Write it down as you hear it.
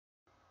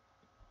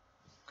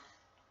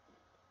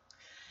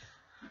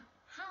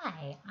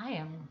Hi, I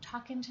am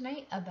talking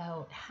tonight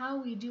about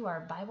how we do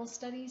our Bible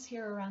studies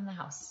here around the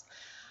house.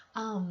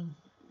 Um,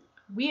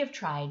 we have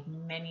tried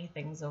many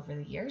things over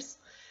the years,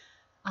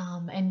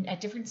 and at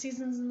different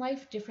seasons in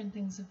life, different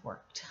things have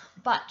worked.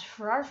 But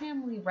for our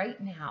family right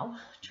now,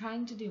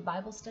 trying to do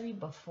Bible study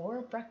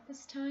before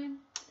breakfast time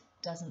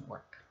doesn't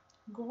work.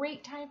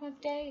 Great time of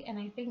day, and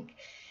I think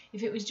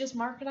if it was just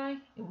Mark and I,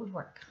 it would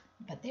work.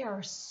 But there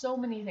are so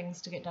many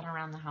things to get done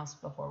around the house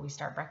before we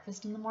start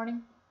breakfast in the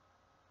morning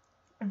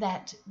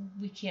that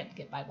we can't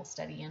get Bible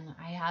study in.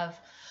 I have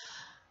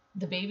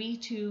the baby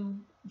to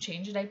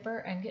change a diaper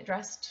and get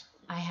dressed.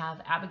 I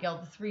have Abigail,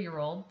 the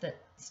 3-year-old, that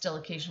still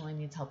occasionally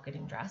needs help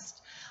getting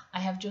dressed. I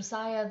have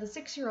Josiah, the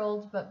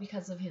 6-year-old, but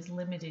because of his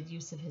limited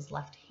use of his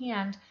left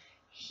hand,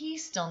 he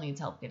still needs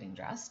help getting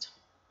dressed.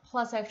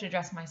 Plus, I have to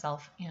dress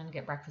myself and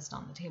get breakfast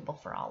on the table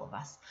for all of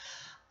us.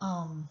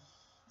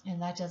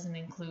 And that doesn't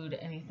include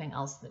anything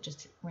else that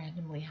just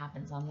randomly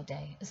happens on the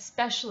day,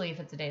 especially if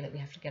it's a day that we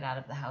have to get out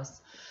of the house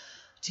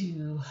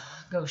to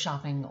go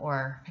shopping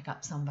or pick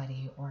up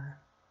somebody or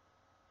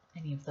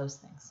any of those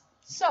things.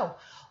 So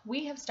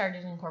we have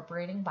started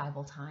incorporating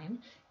Bible time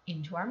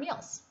into our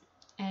meals.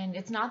 And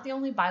it's not the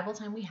only Bible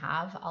time we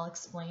have. I'll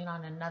explain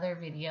on another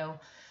video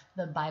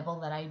the Bible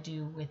that I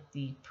do with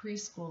the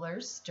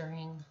preschoolers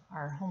during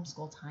our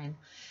homeschool time.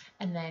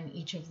 And then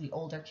each of the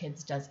older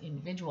kids does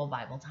individual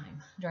Bible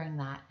time during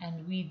that.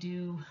 And we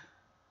do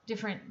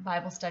different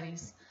Bible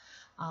studies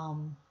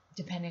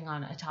depending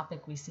on a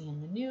topic we see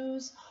in the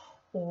news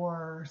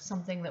or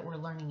something that we're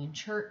learning in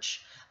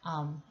church.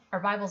 Our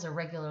Bibles are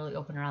regularly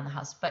open around the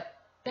house, but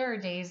there are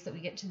days that we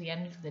get to the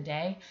end of the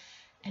day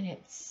and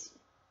it's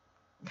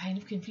kind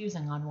of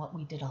confusing on what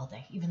we did all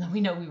day, even though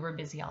we know we were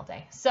busy all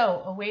day.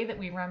 So a way that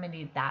we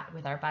remedied that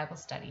with our Bible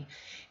study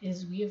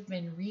is we have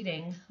been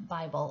reading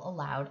Bible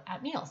aloud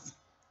at meals.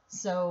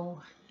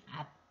 So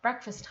at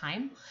breakfast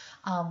time,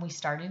 we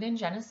started in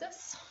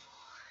Genesis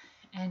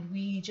and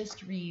we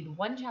just read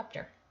one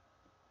chapter.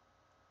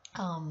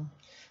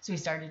 So we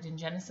started in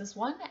Genesis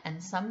 1,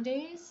 and some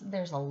days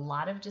there's a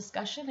lot of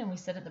discussion and we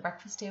sit at the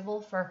breakfast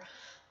table for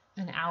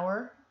an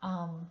hour,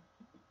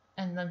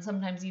 and then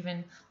sometimes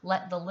even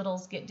let the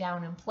littles get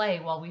down and play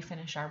while we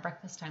finish our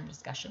breakfast time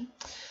discussion.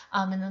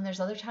 And then there's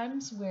other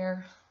times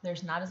where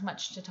there's not as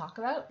much to talk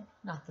about.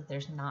 Not that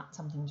there's not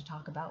something to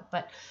talk about,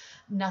 but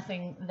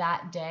nothing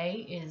that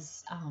day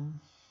is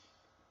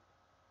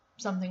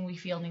something we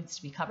feel needs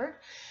to be covered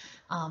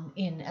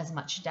in as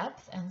much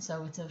depth, and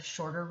so it's a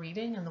shorter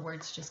reading and the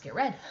words just get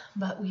read.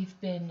 But we've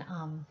been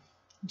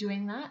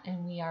doing that,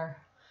 and we are,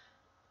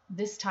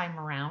 this time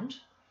around,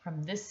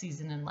 from this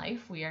season in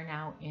life, we are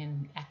now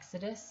in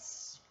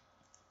Exodus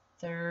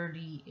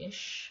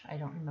 30-ish. I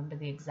don't remember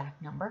the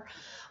exact number.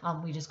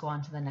 We just go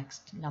on to the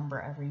next number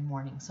every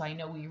morning. So I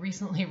know we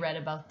recently read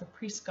about the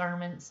priest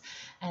garments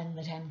and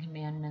the 10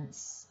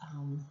 Commandments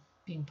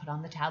being put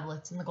on the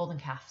tablets and the golden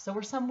calf. So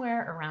we're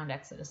somewhere around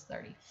Exodus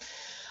 30.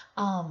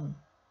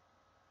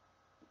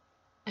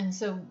 And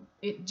so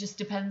it just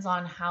depends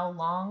on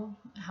how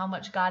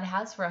much God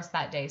has for us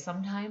that day.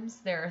 Sometimes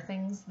there are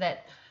things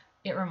that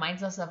it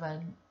reminds us of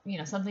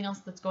something else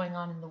that's going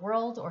on in the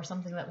world or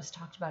something that was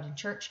talked about in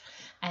church,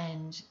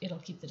 and it'll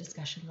keep the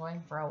discussion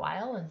going for a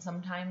while. And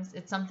sometimes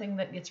it's something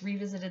that gets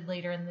revisited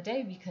later in the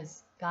day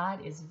because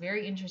God is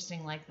very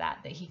interesting like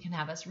that he can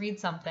have us read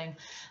something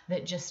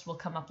that just will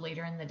come up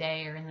later in the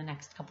day or in the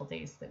next couple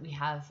days that we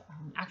have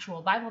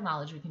actual Bible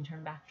knowledge. We can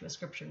turn back to a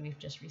scripture we've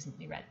just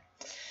recently read.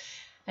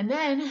 And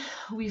then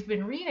we've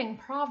been reading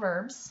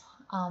Proverbs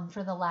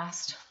for the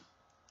last,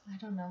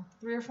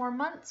 3 or 4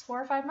 months,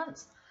 4 or 5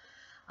 months.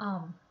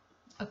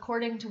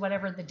 According to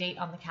whatever the date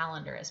on the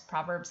calendar is.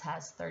 Proverbs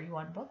has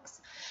 31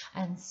 books,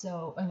 and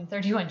so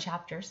 31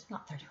 chapters,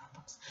 not 31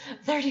 books,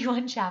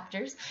 31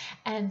 chapters,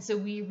 and so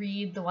we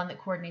read the one that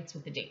coordinates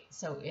with the date.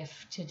 So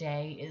if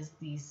today is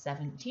the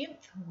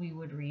 17th, we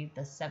would read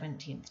the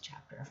 17th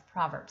chapter of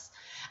Proverbs,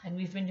 and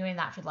we've been doing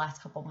that for the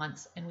last couple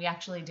months, and we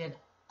actually did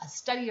a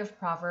study of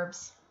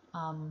Proverbs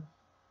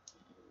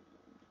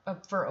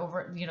for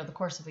over the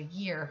course of a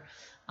year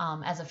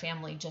as a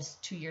family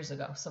just 2 years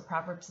ago. So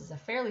Proverbs is a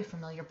fairly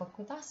familiar book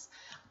with us.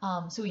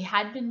 So we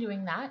had been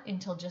doing that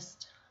until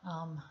just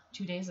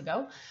 2 days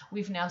ago.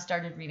 We've now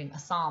started reading a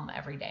psalm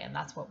every day, and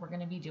that's what we're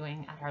going to be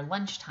doing at our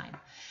lunchtime.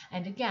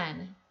 And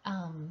again,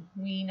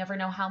 we never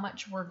know how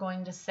much we're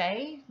going to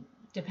say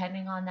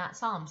depending on that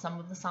psalm.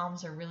 Some of the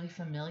psalms are really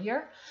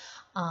familiar.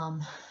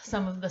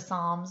 Some of the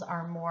psalms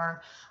are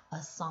more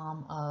a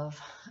psalm of,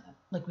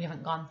 we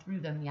haven't gone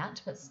through them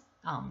yet, but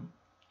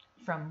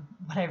from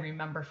what I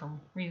remember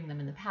from reading them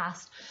in the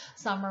past,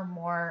 some are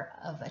more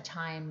of a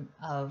time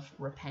of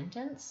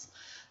repentance.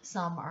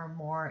 Some are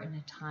more in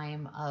a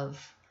time of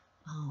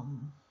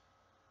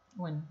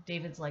when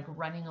David's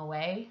running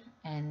away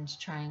and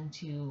trying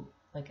to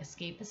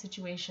escape a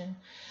situation.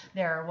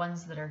 There are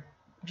ones that are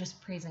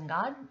just praising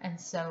God, and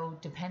so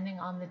depending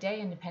on the day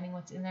and depending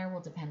what's in there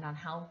will depend on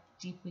how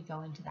deep we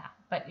go into that.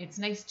 But it's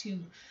nice to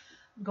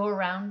go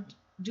around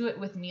do it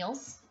with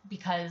meals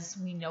because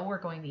we know we're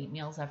going to eat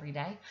meals every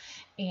day.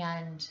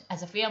 And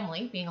as a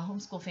family, being a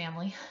homeschool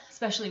family,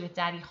 especially with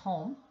Daddy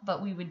home,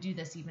 but we would do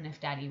this even if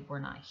Daddy were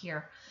not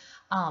here,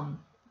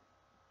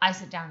 I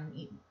sit down and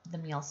eat the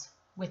meals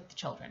with the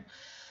children.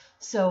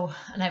 So,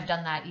 and I've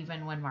done that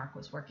even when Mark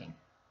was working.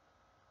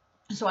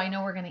 So I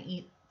know we're going to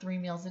eat 3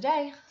 meals a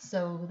day,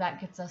 so that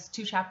gets us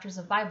 2 chapters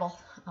of Bible.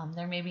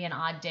 There may be an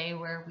odd day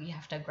where we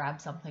have to grab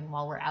something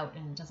while we're out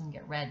and it doesn't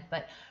get read,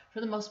 but for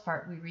the most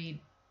part, we read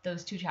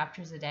those 2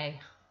 chapters a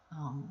day.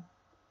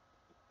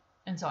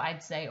 And so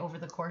I'd say over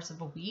the course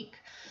of a week,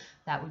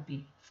 that would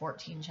be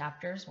 14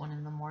 chapters, one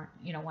in the morning,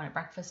 one at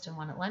breakfast and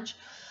one at lunch.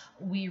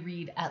 We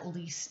read at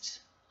least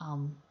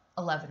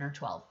 11 or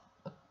 12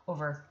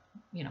 over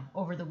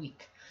the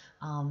week.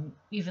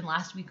 Even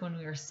last week when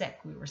we were sick,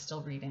 we were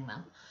still reading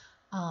them.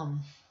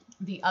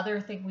 The other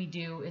thing we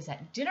do is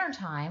at dinner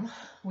time,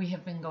 we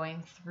have been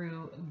going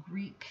through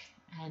Greek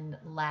and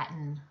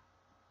Latin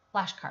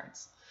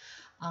flashcards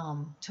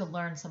to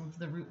learn some of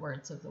the root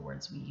words of the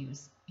words we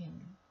use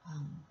in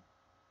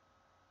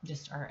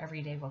just our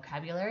everyday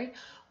vocabulary,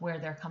 where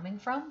they're coming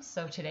from.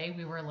 So today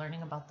we were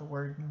learning about the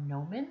word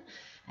nomen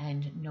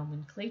and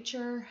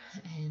nomenclature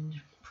and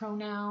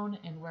pronoun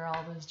and where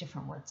all those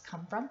different words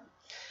come from,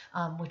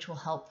 which will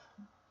help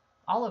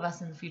all of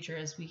us in the future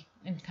as we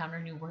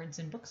encounter new words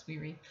in books we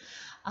read.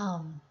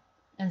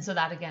 And so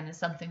that again is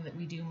something that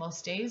we do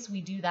most days.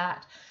 We do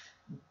that.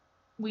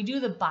 We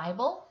do the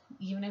Bible,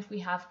 even if we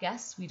have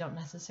guests. We don't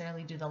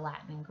necessarily do the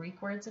Latin and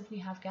Greek words if we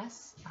have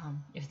guests.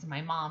 If it's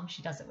my mom,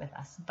 she does it with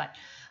us, but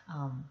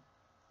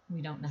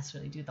we don't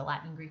necessarily do the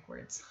Latin and Greek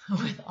words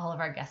with all of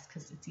our guests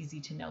because it's easy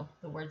to know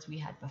the words we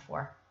had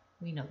before.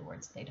 We know the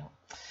words they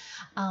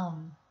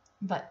don't.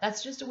 But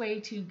that's just a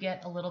way to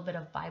get a little bit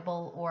of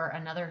Bible or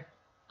another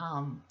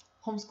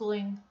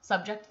homeschooling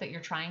subject that you're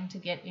trying to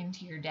get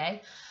into your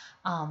day.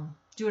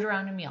 Do it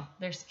around a meal.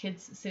 There's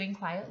kids sitting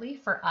quietly.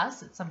 For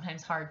us, it's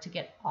sometimes hard to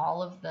get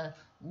all of the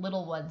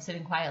little ones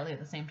sitting quietly at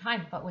the same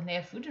time, but when they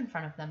have food in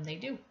front of them, they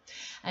do.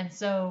 And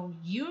so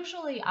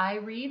usually I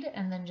read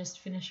and then just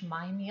finish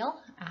my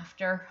meal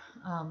after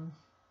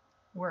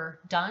we're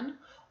done,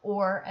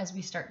 or as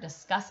we start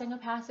discussing a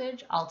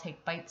passage, I'll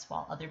take bites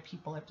while other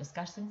people are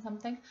discussing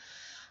something.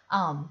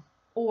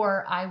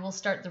 Or I will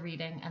start the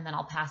reading and then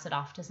I'll pass it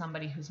off to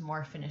somebody who's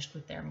more finished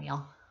with their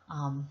meal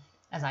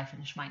as I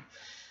finish mine.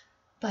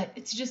 But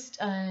it's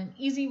just an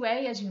easy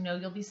way, as you know,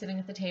 you'll be sitting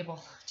at the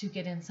table to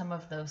get in some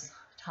of those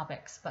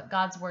topics. But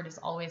God's word is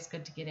always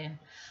good to get in.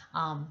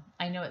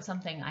 I know it's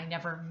something I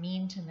never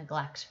mean to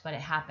neglect, but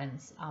it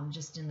happens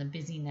just in the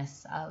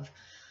busyness of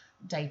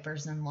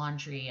diapers and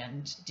laundry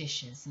and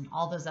dishes and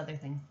all those other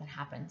things that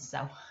happen.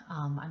 So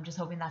I'm just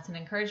hoping that's an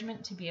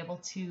encouragement to be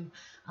able to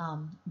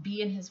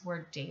be in his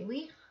word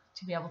daily,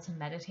 to be able to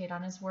meditate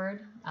on his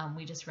word.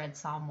 We just read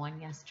Psalm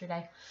 1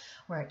 yesterday,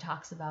 where it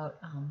talks about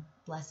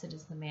blessed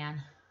is the man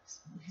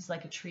who's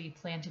like a tree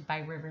planted by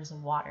rivers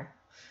of water,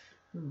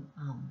 who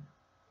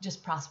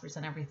just prospers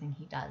in everything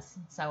he does.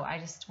 So I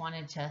just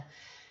wanted to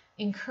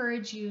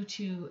encourage you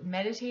to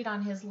meditate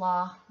on his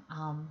law,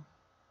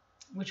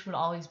 which would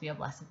always be a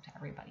blessing to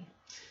everybody.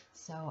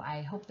 So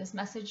I hope this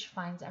message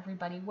finds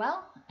everybody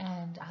well,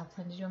 and I'll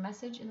plan to do a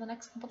message in the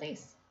next couple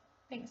days.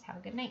 Thanks. Have a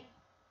good night.